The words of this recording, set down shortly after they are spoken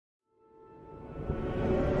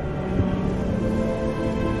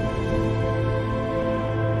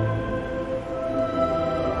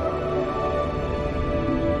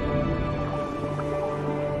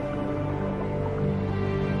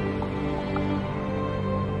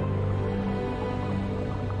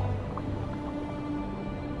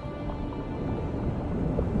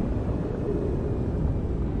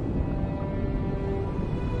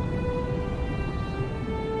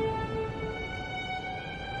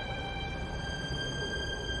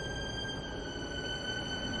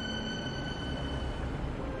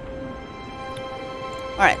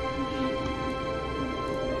Alright.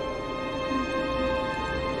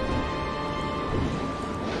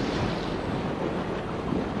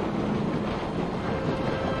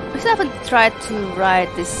 I still haven't tried to ride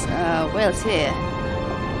this whales here.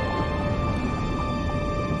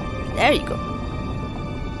 There you go.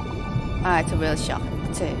 Ah, it's a whale shop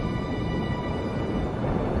too.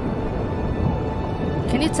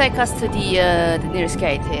 Can you take us to the nearest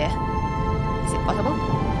gate here? Is it possible?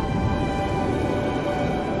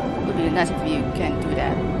 It would be nice if you can do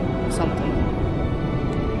that. Something.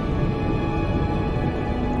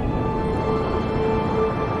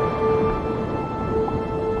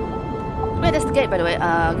 Wait, that's the gate, by the way.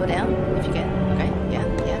 Go down if you can. Okay. Yeah.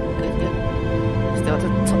 Good. Still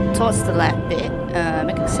towards the left bit.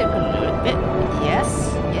 Make a circle a bit.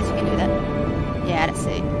 Yes, you can do that. Yeah, that's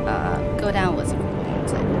it. Go downwards.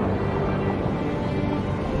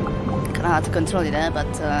 Kinda hard to control it there,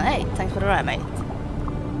 but hey, thanks for the ride, mate.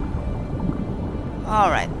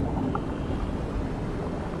 Alright.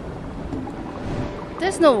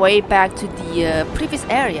 There's no way back to the previous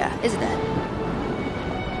area, is there?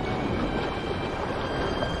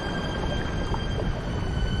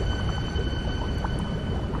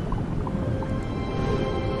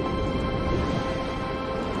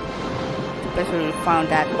 The place where we found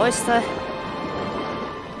that oyster.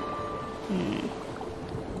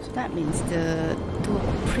 That means the door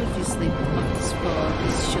previously of this world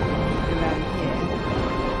should be around here.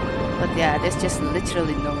 But yeah, there's just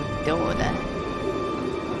literally no door there.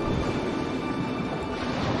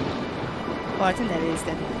 Well, I think that is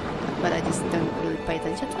then, but I just don't really pay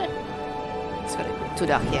attention to it. It's too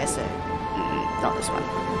dark here, so not this one.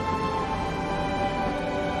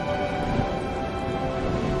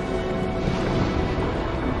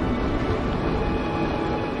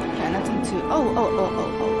 Yeah, nothing to. Oh.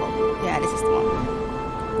 Yeah, this is the one.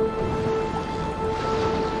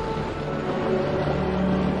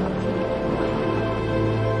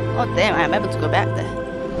 Oh damn, I'm able to go back there.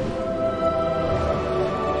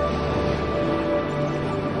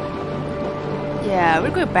 Yeah, we're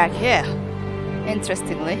going back here.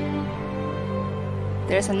 Interestingly.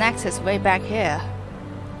 There's an access way back here.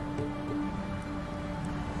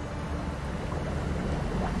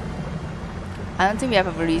 I don't think we have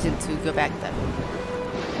a reason to go back there.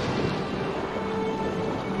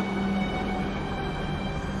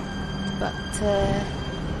 But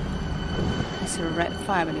it's a red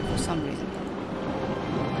fire menu for some reason.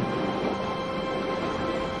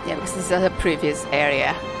 Yeah, because this is a previous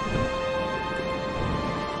area.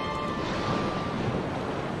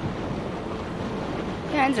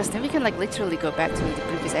 Yeah, interesting. We can like literally go back to the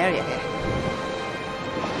previous area here.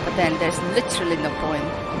 But then there's literally no point.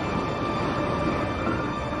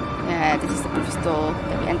 Yeah, this is the previous door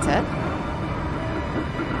that we entered.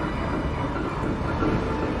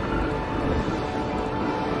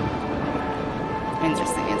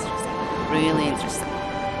 Interesting. Really interesting.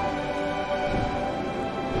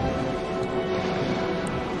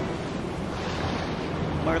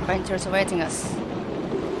 More adventures awaiting us.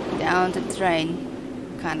 Down the drain,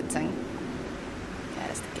 kind of thing. Yeah,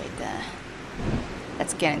 that's the gate there.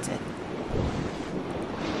 Let's get into it.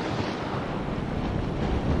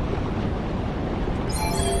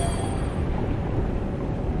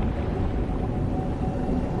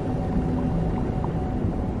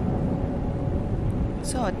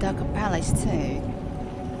 So a darker palace too,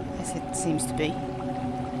 as it seems to be.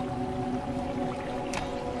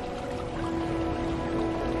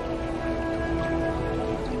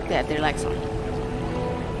 They have their lights on.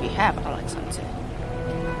 We have our lights on too.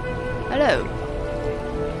 Hello.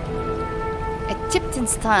 Egyptian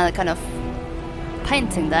style kind of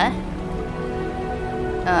painting there.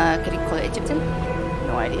 Can you call it Egyptian?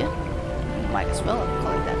 No idea. Might as well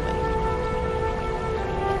call it that way.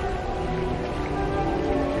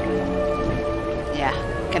 Yeah,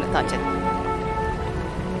 cannot touch it.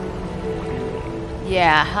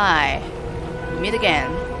 Yeah, hi. Meet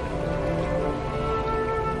again.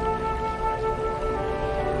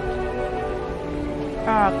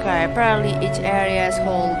 Okay, apparently each area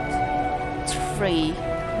holds 3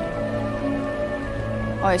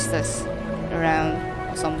 oysters around,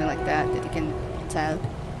 or something like that you can tell.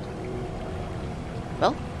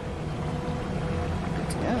 Well, good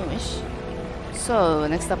to know-ish. So,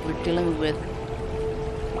 next up we're dealing with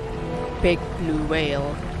big blue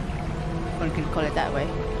whale. One can call it that way.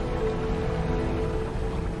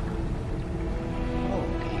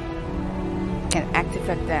 Okay. Can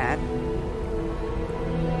activate that.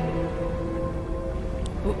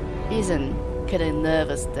 Who isn't getting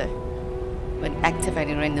nervous though when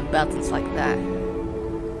activating random buttons like that?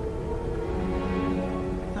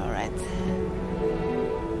 Alright.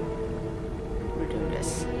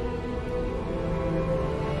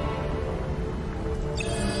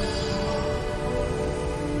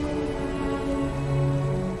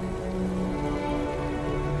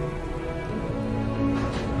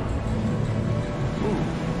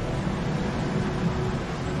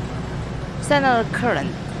 Channel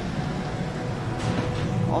current.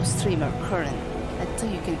 Or streamer current. I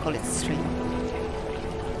think you can call it stream.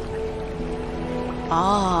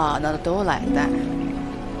 Ah, another door like that.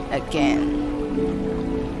 Again.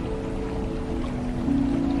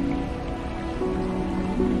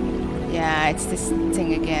 Yeah, it's this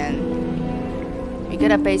thing again. We're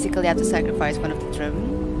gonna basically have to sacrifice one of the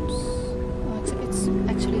drones. Oh, except it's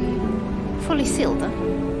actually fully sealed. Huh?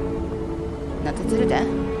 Nothing to do there.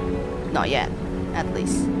 Not yet, at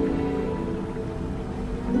least.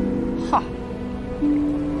 Huh.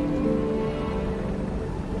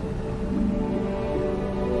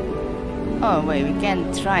 Oh wait, we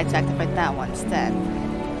can try to activate that one instead.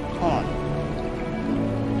 Hold on.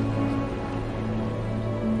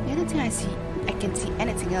 I don't think I can see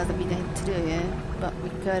anything else that we need to do here, but we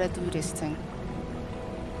gotta do this thing.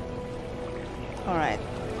 Alright.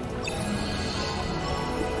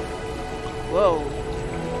 Whoa.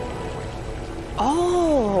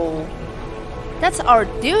 Oh! That's our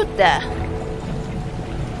dude there!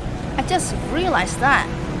 I just realized that.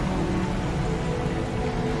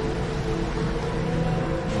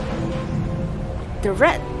 The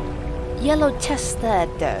red, yellow chest there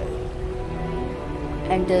though.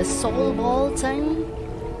 And the soul ball thing.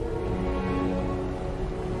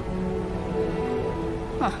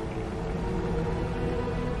 Huh.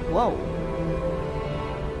 Whoa.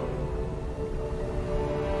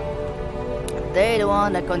 They're the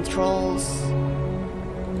one that controls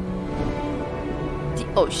the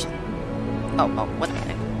ocean. Oh, what the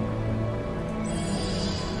heck?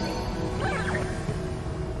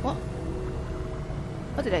 What?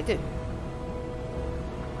 What did I do?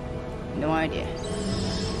 No idea.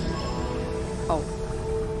 Oh,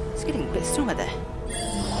 it's getting a bit stronger there.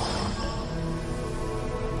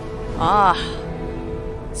 Ah,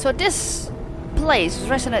 so this place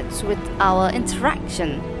resonates with our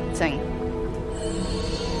interaction thing.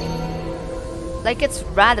 Like it's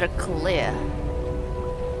rather clear.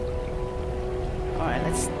 Alright,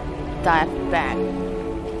 let's dive back.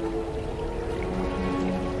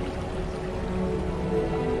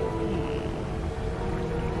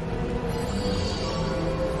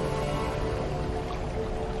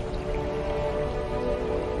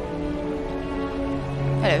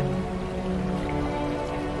 Hello.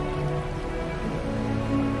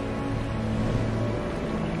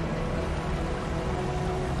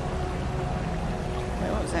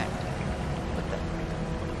 Wait, what was that? What the?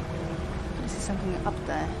 I see something up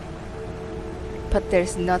there. But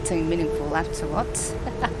there's nothing meaningful afterwards.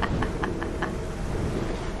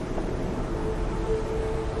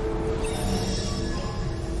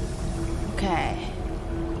 Okay.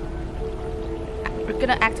 We're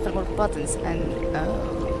gonna activate more buttons and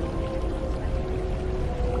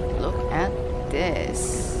look at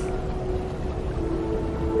this.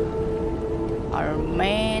 Our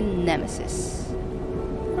main nemesis.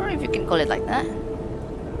 Or if you can call it like that.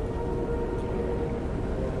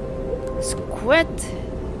 Squid.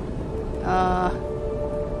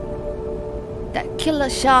 That killer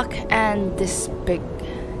shark and this big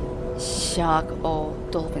shark or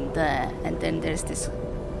dolphin there. And then there's this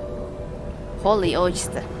holy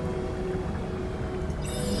oyster.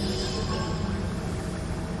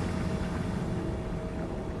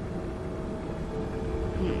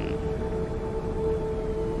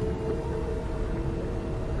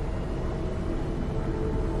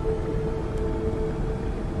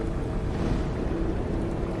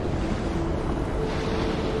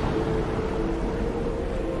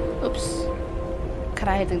 Oops. Kind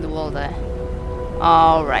of hitting the wall there.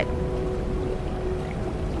 Alright.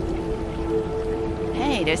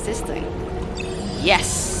 Hey, there's this thing.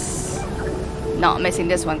 Yes! Not missing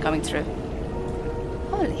this one coming through.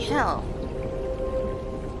 Holy hell.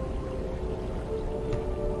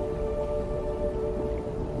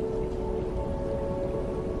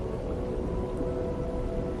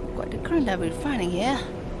 Quite the current that we're finding here.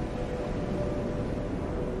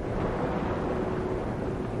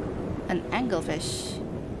 An anglefish.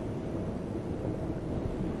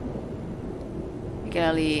 You can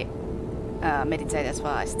only meditate as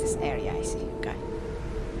far as this area, I see. Okay.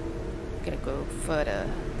 Gonna go further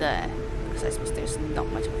there because I suppose there's not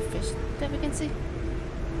much of a fish that we can see.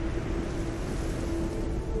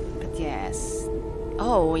 But yes.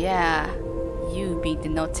 Oh yeah. You be the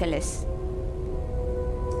Nautilus.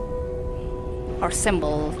 Our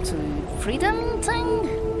symbol to freedom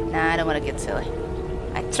thing? Nah, I don't want to get silly.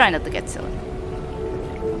 I try not to get silly.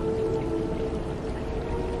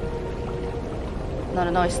 Not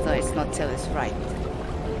an oyster, it's not Nautilus, right?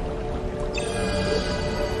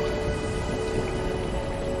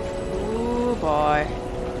 Ooh boy.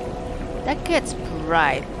 That gets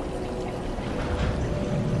bright.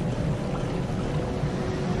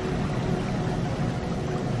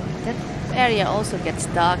 area also gets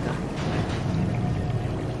darker.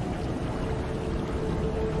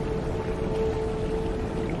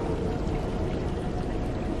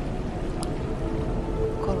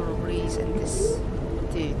 Coral reefs and this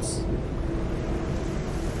dudes.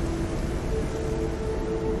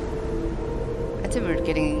 I think we're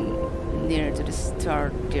getting near to the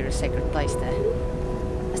sacred place there.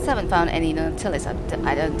 I still haven't found any Nautilus.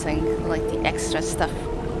 I don't think, like the extra stuff.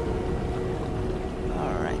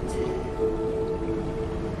 Alright.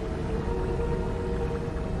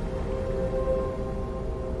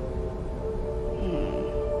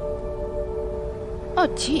 Oh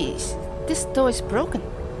jeez, this door is broken.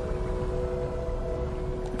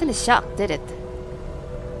 I think the shark did it.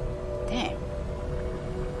 Damn.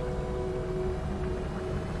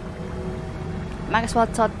 Might as well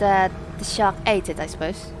thought that the shark ate it, I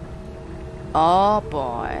suppose. Oh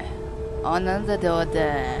boy. Another door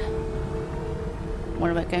there.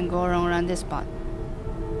 Wonder if I can go around this spot.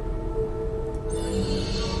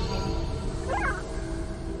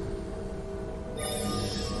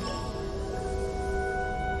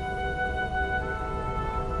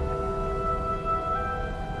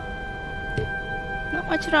 Not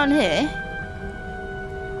much around here.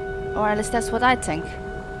 Or at least that's what I think.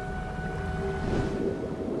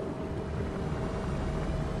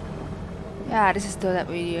 Yeah, this is the that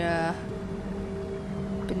we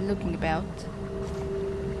been looking about.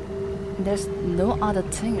 There's no other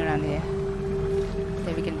thing around here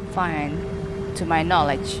that we can find, to my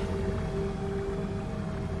knowledge.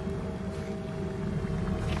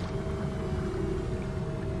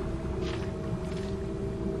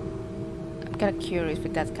 I'm kinda curious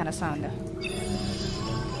with that kind of sound though.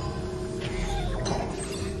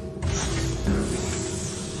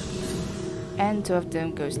 And two of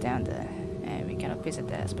them goes down there. And we cannot visit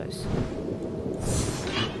there, I suppose.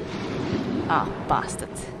 Ah, bastard.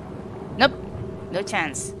 Nope, no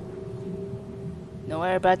chance.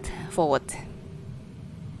 Nowhere but forward.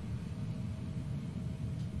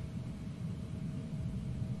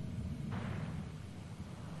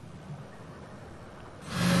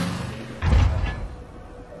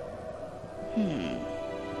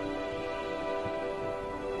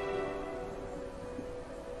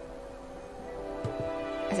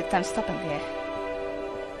 Is it time stopping here?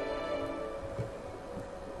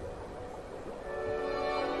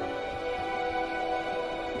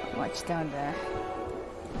 Watch down there.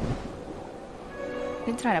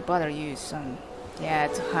 Been trying to bother you some. Yeah,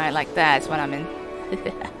 to hide like that is what I mean.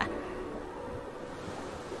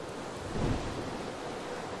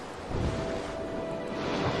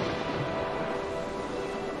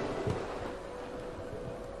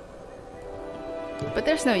 But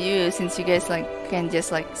there's no use since you guys like can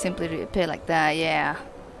just like simply reappear like that, yeah.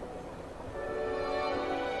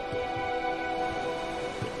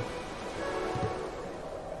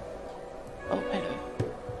 Oh, hello.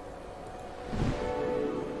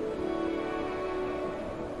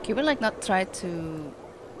 Can we like not try to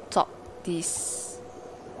top these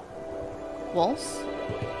walls?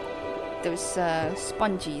 There's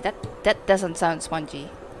spongy. That doesn't sound spongy.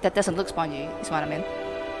 That doesn't look spongy, is what I mean.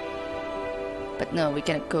 But no, we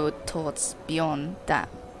can go towards beyond that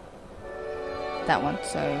one,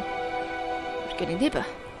 so we're getting deeper.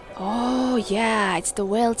 Oh yeah, it's the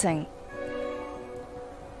whale thing.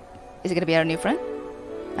 Is it gonna be our new friend?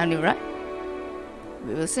 Our new rat?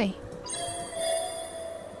 We will see.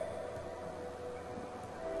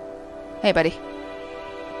 Hey buddy.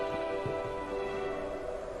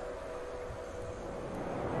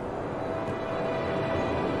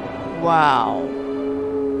 Wow.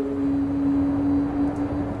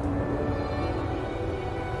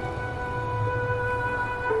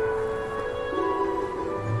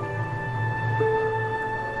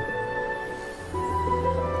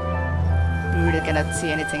 Cannot see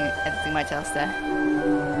anything much else there.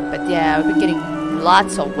 But yeah, we've been getting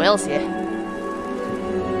lots of whales here.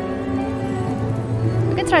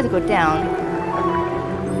 We can try to go down.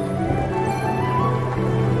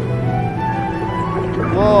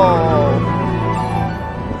 Whoa!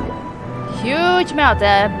 Huge mouth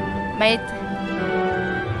there, mate.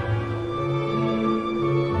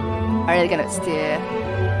 Are you gonna steer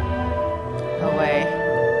away?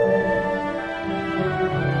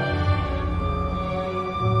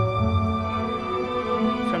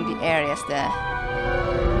 Areas there.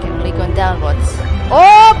 Can only go downwards.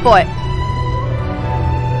 Oh boy!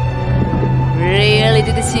 Really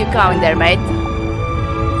didn't see you coming there, mate.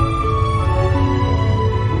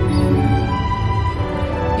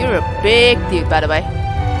 You're a big dude, by the way.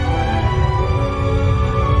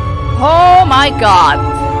 Oh my god!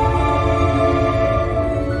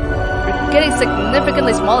 We're getting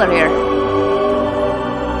significantly smaller here.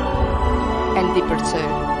 even deeper too.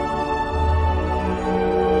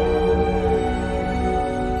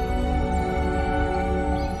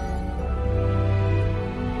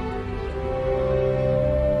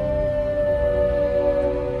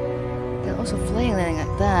 They're also flailing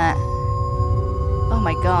like that. Oh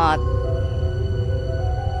my god.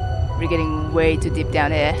 We're getting way too deep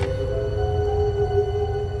down here.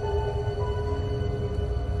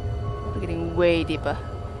 We're getting way deeper.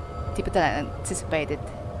 Deeper than I anticipated.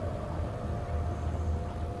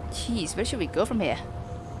 Jeez, where should we go from here?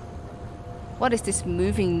 What is this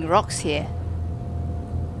moving rocks here?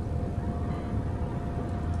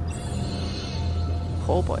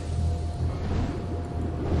 Oh boy.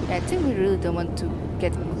 I think we really don't want to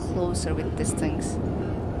get closer with these things.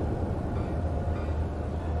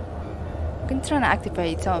 We can try and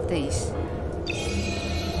activate some of these.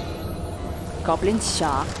 Goblin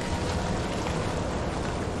shark.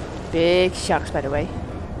 Big sharks, by the way.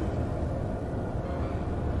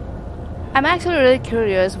 I'm actually really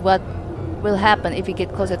curious what will happen if we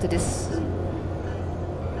get closer to this.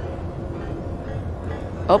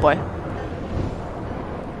 Oh boy.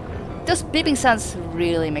 Those beeping sounds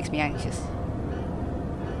really makes me anxious.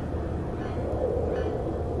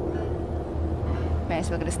 May as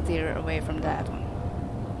well gonna steer away from that one.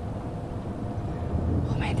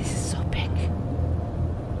 Oh man, this is so big.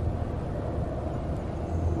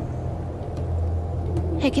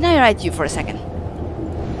 Hey, can I ride you for a second?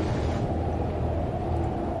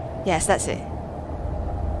 Yes, that's it.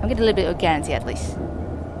 I'm getting a little bit of guarantee at least.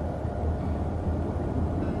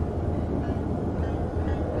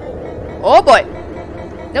 Oh boy!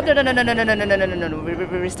 Nope, no.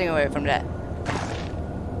 We're staying away from that.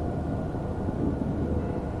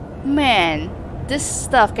 Man, this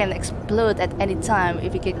stuff can explode at any time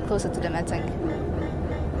if we get closer to them, I think.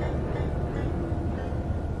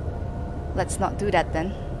 Let's not do that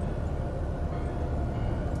then.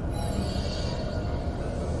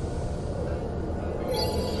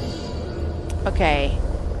 Okay.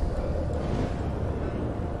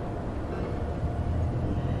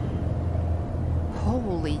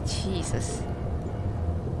 Holy Jesus.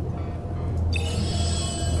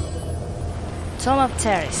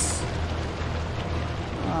 Balaenoptera.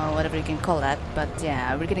 Whatever you can call that, but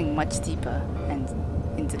yeah, we're getting much deeper and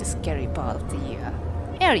into the scary part of the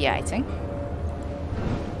area, I think.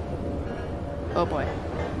 Oh boy.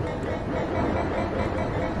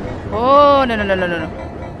 Oh, no.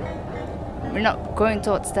 We're not going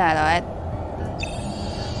towards that, alright?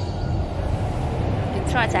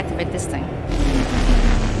 We try to activate this thing.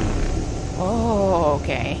 Oh,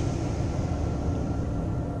 okay.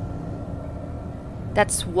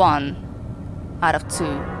 That's 1 out of 2.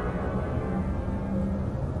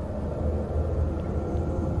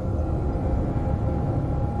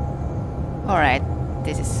 Alright,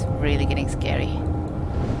 this is really getting scary.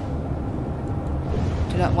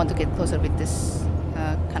 Do not want to get closer with this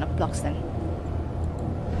kind of blocks then.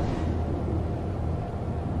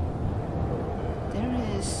 There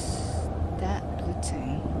is that blue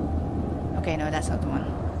thing. Okay, no, that's not the one.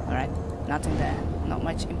 Alright, nothing there. Not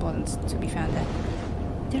much importance to be found there.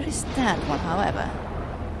 There is that one, however.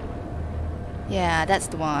 Yeah, that's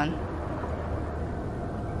the one.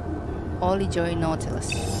 Only Joy Nautilus.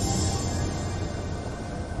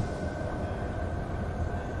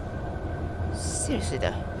 Seriously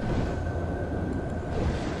though.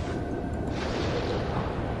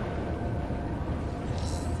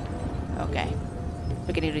 Okay.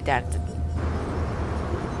 We're getting redirected.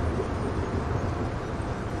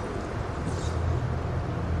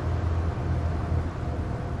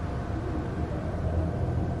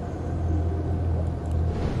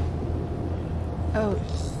 Oh,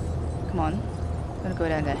 come on. I'm gonna go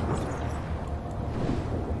down there.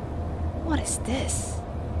 What is this?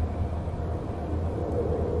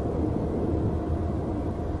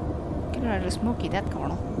 Getting rather smoky, that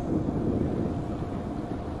corner.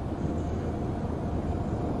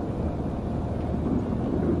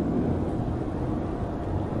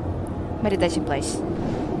 Meditation place.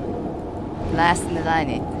 Last thing that I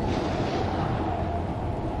need.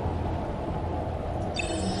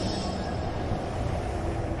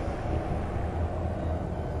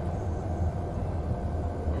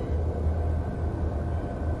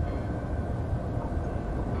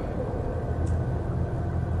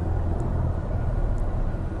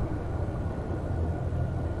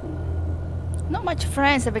 Not much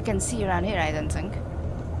friends that we can see around here, I don't think.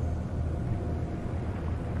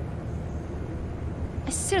 I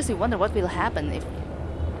seriously wonder what will happen if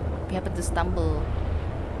we happen to stumble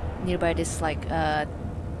nearby this like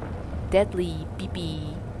deadly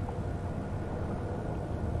BP.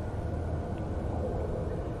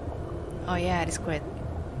 Oh yeah, it is great.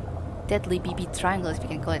 Deadly BB triangle, if you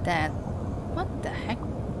can call it that. What the heck?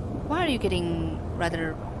 Why are you getting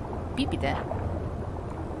rather BB there?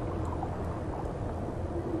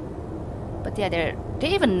 But yeah, they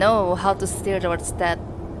even know how to steer towards that.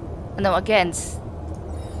 No, against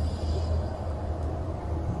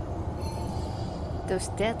those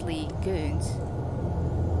deadly goons.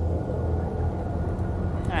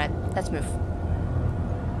 Alright, let's move.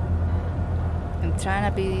 I'm trying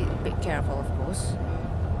to be a bit careful, of course.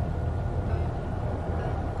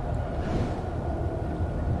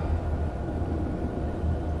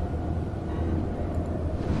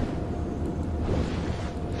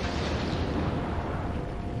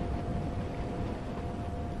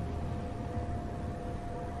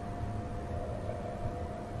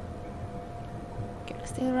 Okay, let's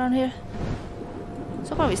stay around here.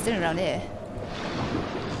 So far we're staying around here.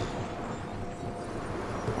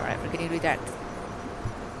 Alright, we're getting redirected.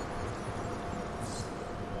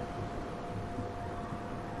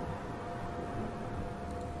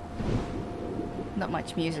 Not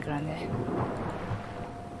much music around there.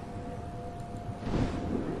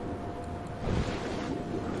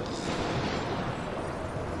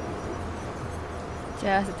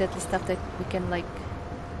 Just the deadly stuff that we can like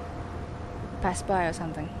pass by or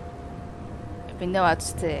something. If we know how to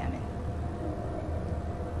stay, I mean.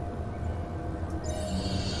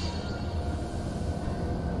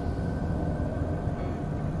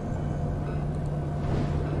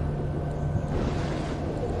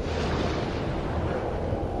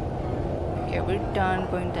 We're done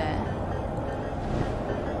going there.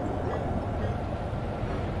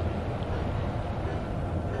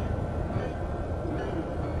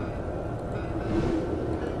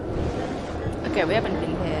 Okay, we haven't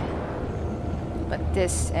been here. But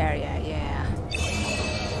this area, yeah.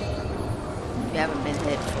 We haven't been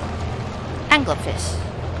here before. Anglerfish.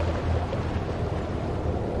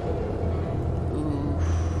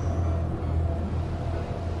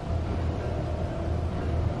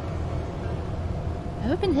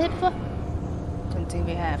 Have we been here before? Don't think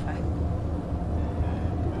we have, huh?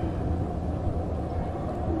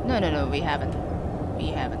 No, we haven't. We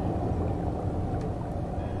haven't.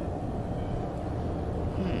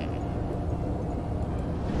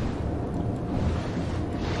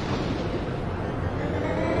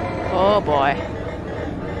 Oh boy.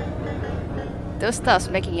 Those stuff's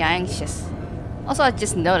making you anxious. Also, I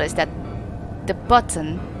just noticed that the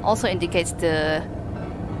button also indicates the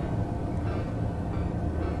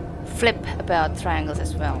flip about triangles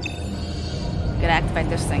as well. Gotta activate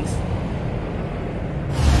those things.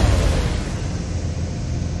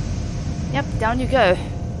 Yep, down you go.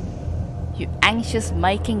 You anxious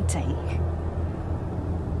making thing.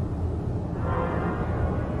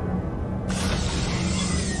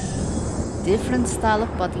 Different style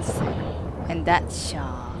of buttons. And that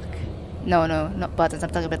shark. No, not buttons, I'm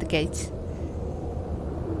talking about the gates.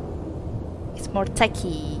 It's more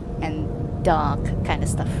techy and dark kind of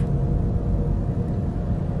stuff.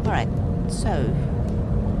 Alright, so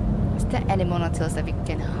is there any monotils that we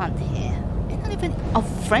can hunt here? And not even our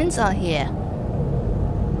friends are here.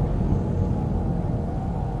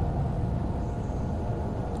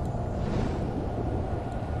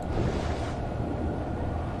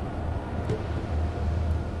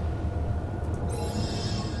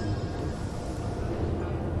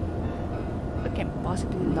 We can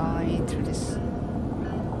possibly lie through this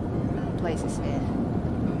places here.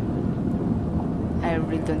 I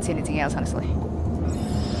really don't see anything else, honestly.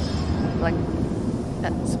 Like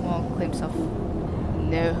that small glimpse of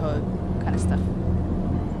no hope kind of stuff.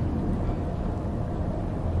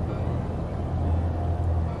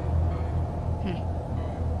 Yeah,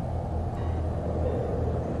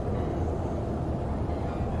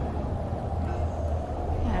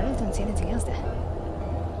 I really don't see anything else there.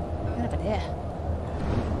 Not over there.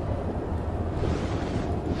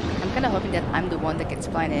 I'm kind of hoping that I'm the one that gets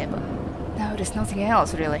blinded, but no, there's nothing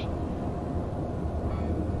else, really.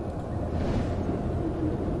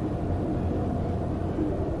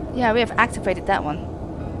 Yeah, we have activated that one.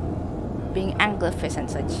 Being anglerfish and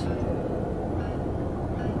such.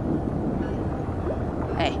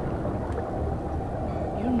 Hey.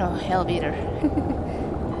 You're no help either.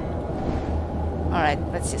 Alright,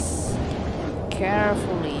 let's just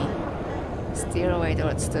carefully steer away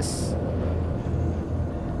towards those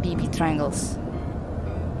BB triangles.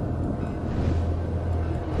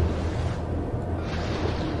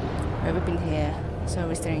 We've been here, so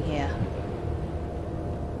we're steering here.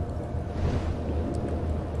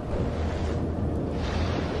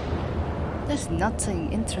 There's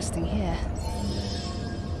nothing interesting here.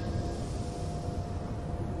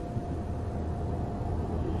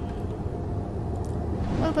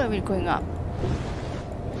 about we're going up?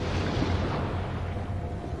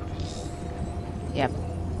 Yep.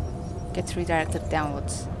 Gets redirected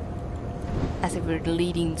downwards. As if we're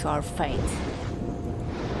leading to our fate.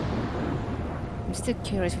 I'm still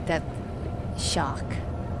curious with that shark.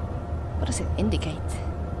 What does it indicate?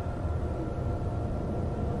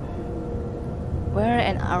 Where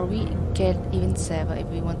and are we get even safer if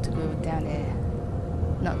we want to go down there?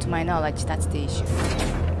 Not to my knowledge, that's the issue.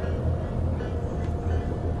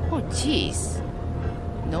 Oh jeez.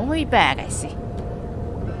 No way back, I see.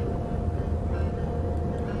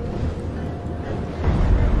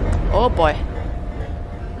 Oh boy.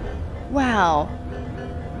 Wow.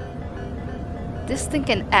 This thing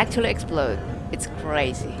can actually explode. It's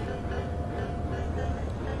crazy.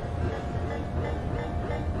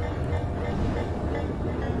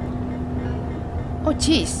 Oh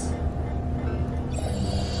jeez.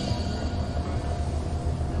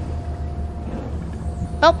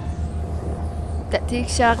 Well, that big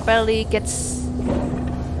shark barely gets...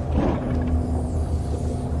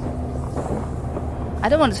 I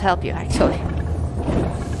don't want to help you actually.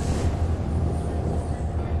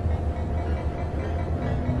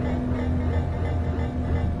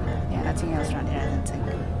 Yeah, nothing else around here, I don't think.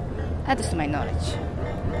 That is to my knowledge.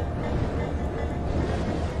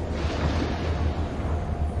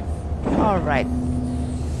 Alright.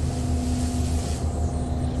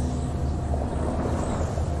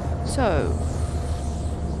 So,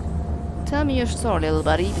 tell me your story, little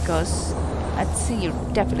buddy, because I think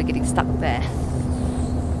you're definitely getting stuck there.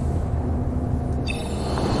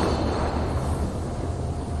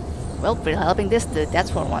 Well, we're helping this dude, that's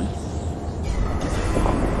for one.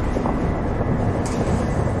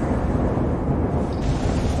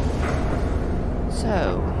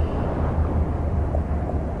 So...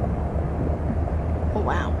 oh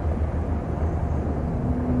wow.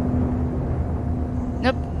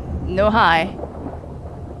 Nope, no high.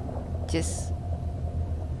 Just...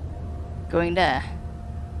 going there.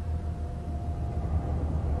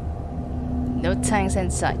 No tanks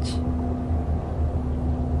and such.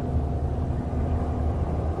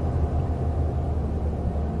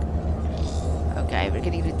 Okay, we're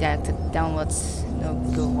getting redirected downwards. No,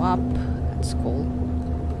 go up. That's cool.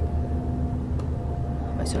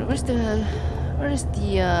 Wait, sorry, where is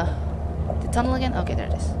the tunnel again? Okay, there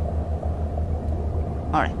it is.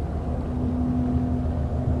 All right.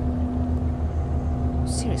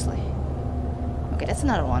 Seriously. Okay, that's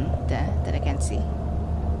another one there that I can see.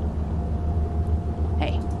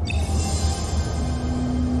 Hey.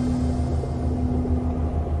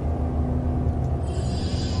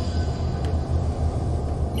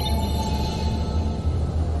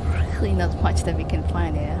 Really not much that we can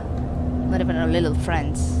find here. Not even our little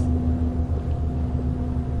friends.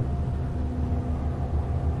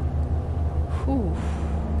 Whew.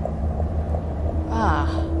 Ah.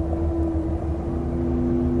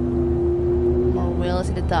 More whales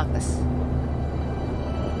in the darkness.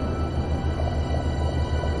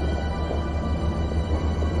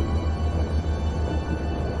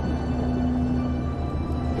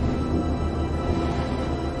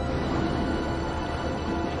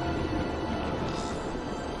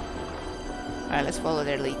 Alright, let's follow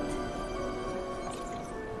their lead.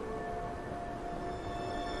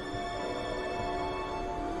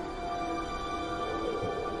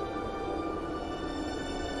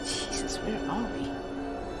 Jesus, where are we?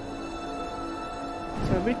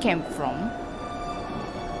 So where we came from?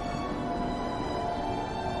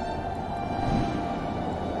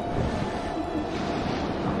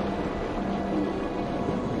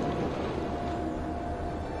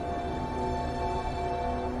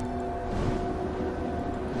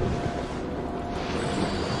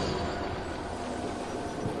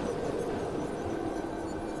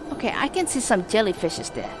 Okay, I can see some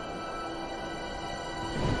jellyfishes there.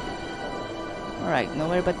 Alright,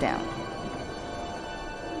 nowhere but down.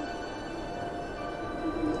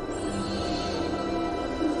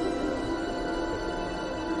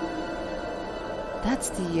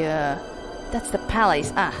 That's the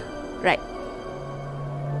palace. Ah, right.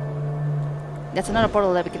 That's another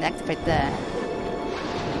portal that we can activate there.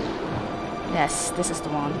 Yes, this is the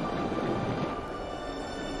one.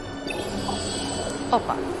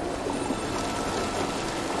 Opa.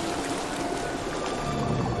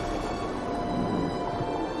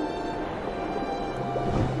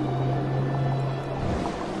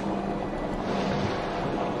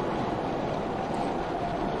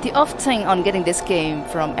 The off thing on getting this game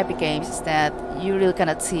from Epic Games is that you really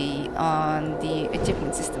cannot see on the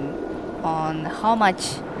achievement system on how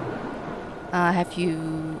much have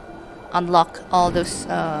you unlocked all those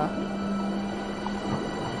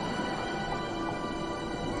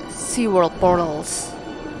SeaWorld portals.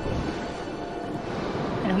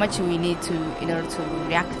 And how much do we need to in order to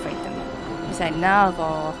reactivate them? Is that enough,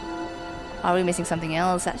 or are we missing something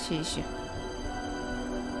else? That's the issue.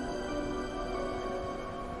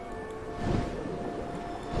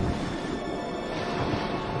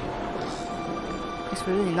 Because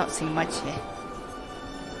we're really not seeing much here.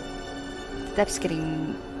 The depth's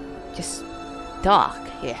getting just dark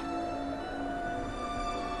here.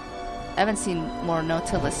 I haven't seen more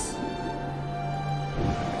Nautilus.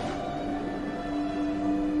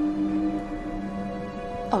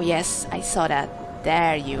 Oh yes, I saw that.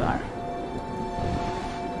 There you are.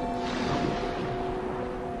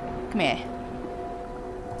 Come here.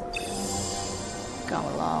 Come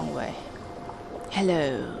a long way.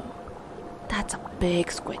 Hello. That's a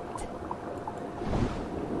big squid.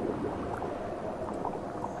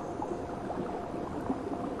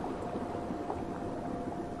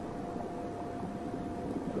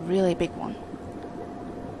 Really big one.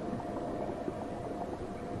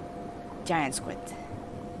 Giant squid.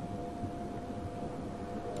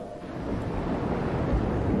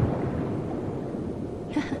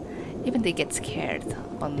 Even they get scared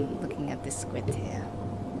upon looking at this squid here.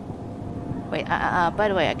 Wait, by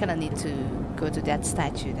the way, I kinda need to go to that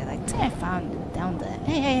statue that I think I found down there.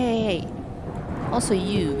 Hey. Also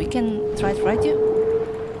you, we can try to ride you?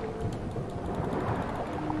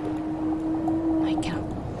 I cannot.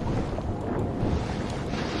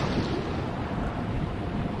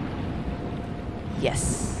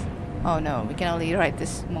 Yes. Oh no, we can only ride this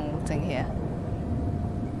small thing here.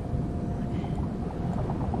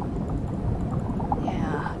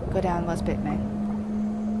 Go down was bit, man.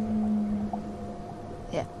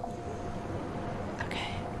 Yeah. Okay.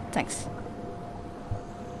 Thanks.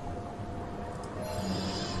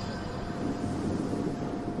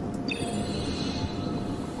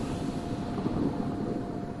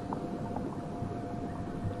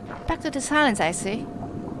 Back to the silence, I see.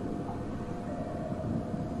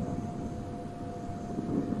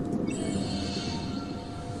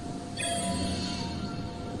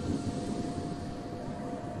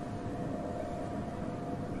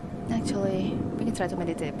 Actually, we can try to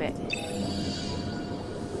meditate a bit.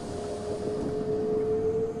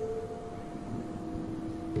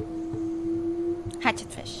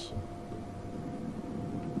 Hatchetfish.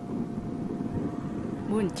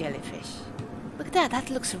 Moon jellyfish. Look at that, that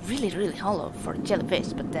looks really hollow for a jellyfish,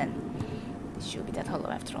 but then it should be that hollow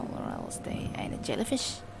after all, or else they ain't a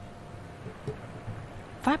jellyfish.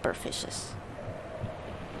 Viper fishes.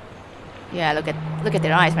 Yeah, look at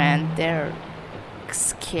their eyes, man. They're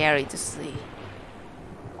scary to see.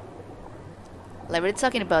 Like we're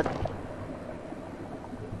talking about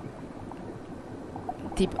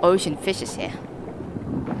deep ocean fishes here.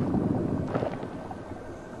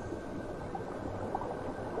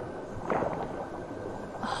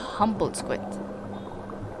 A humboldt squid.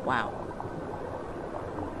 Wow.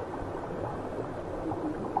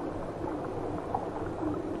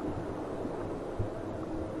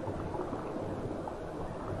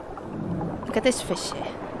 Look at this fish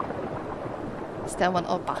here. Is that one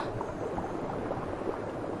oppa?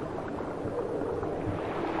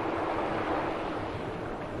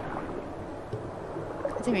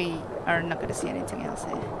 I think we are not gonna see anything else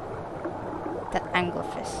here. That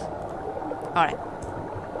anglerfish. Alright.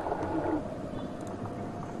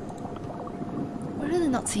 We're really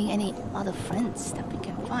not seeing any other friends that we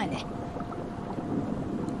can find here.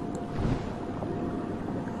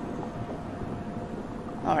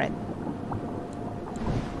 Alright.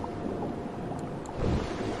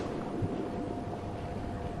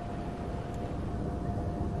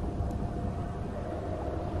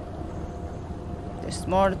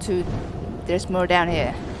 There's more down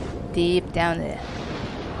here. Deep down there.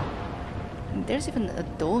 And there's even a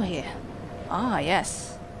door here. Ah,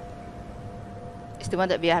 yes. It's the one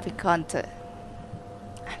that we have encountered.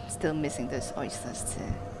 I'm still missing those oysters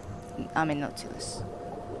too. I mean Nautilus.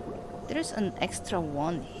 There's an extra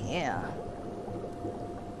one here.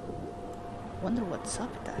 Wonder what's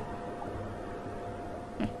up with that.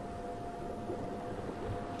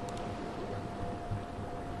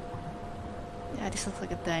 Yeah, this looks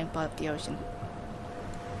like a dying part of the ocean.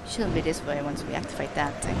 Shouldn't be this way once we activate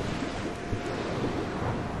that thing.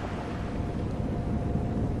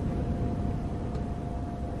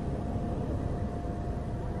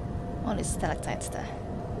 Only stalactites there.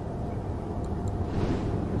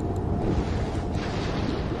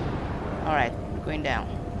 Alright, going down.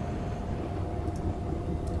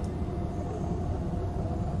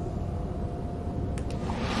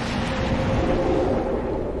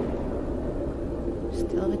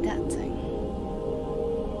 Still with that thing.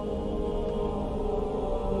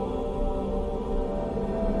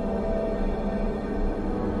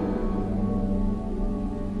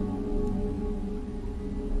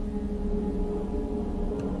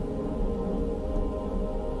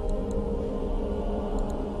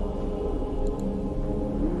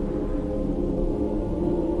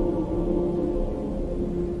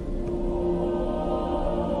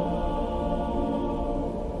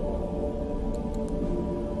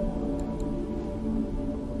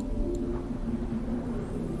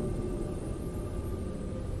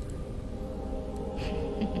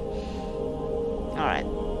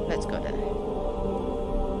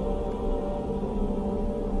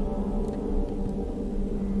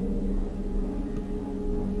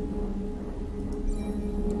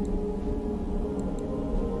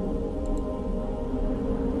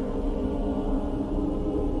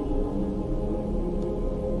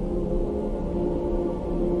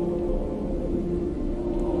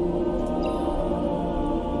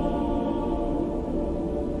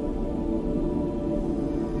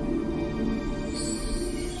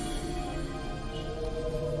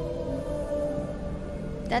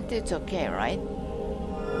 That dude's okay, right?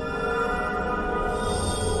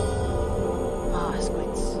 Ah,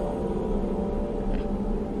 squids.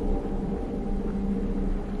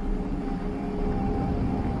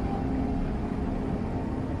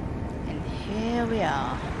 And here we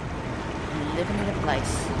are, living in a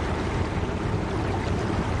place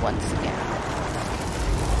once again.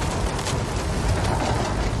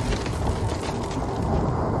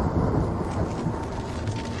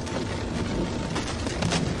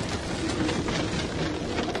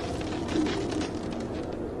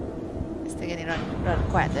 Rather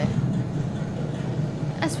quiet there.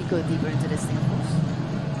 As we go deeper into this thing, of course.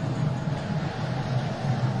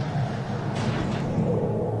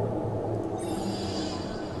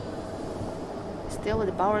 Still with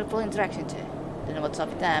a powerful interaction too. Don't know what's up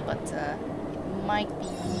with that, but it might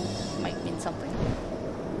mean something.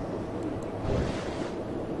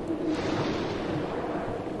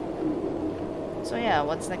 So yeah,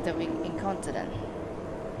 what's next that we encounter then?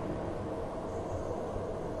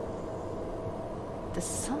 The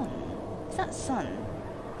sun? Is that sun?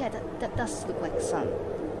 Yeah, that does look like the sun.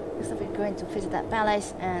 Looks like we're going to visit that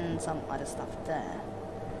palace and some other stuff there.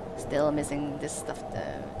 Still missing this stuff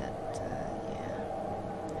though. That yeah,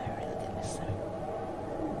 I really did miss them.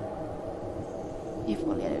 If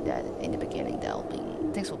only I knew that in the beginning,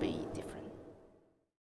 things will be different.